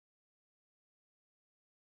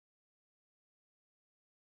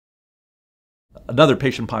Another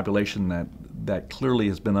patient population that clearly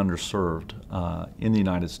has been underserved in the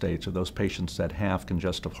United States are those patients that have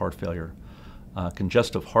congestive heart failure.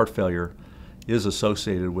 Congestive heart failure is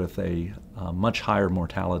associated with a much higher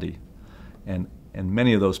mortality, and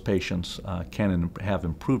many of those patients can have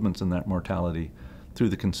improvements in that mortality through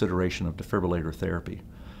the consideration of defibrillator therapy.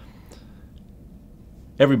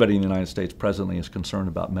 Everybody in the United States presently is concerned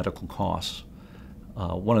about medical costs.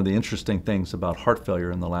 One of the interesting things about heart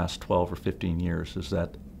failure in the last 12 or 15 years is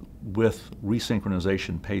that with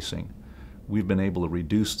resynchronization pacing, we've been able to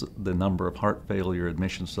reduce the number of heart failure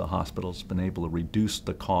admissions to the hospitals, been able to reduce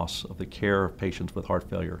the costs of the care of patients with heart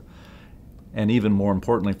failure, and even more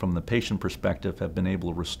importantly from the patient perspective, have been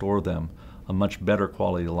able to restore them a much better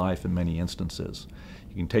quality of life in many instances.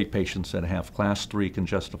 You can take patients that have class 3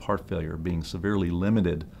 congestive heart failure, being severely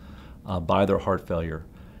limited by their heart failure,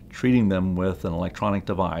 treating them with an electronic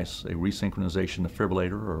device, a resynchronization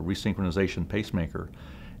defibrillator or a resynchronization pacemaker,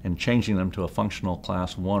 and changing them to a functional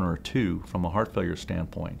class 1 or 2 from a heart failure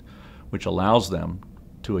standpoint, which allows them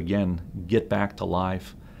to again get back to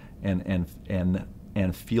life and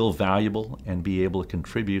feel valuable and be able to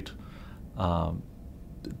contribute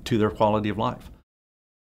to their quality of life.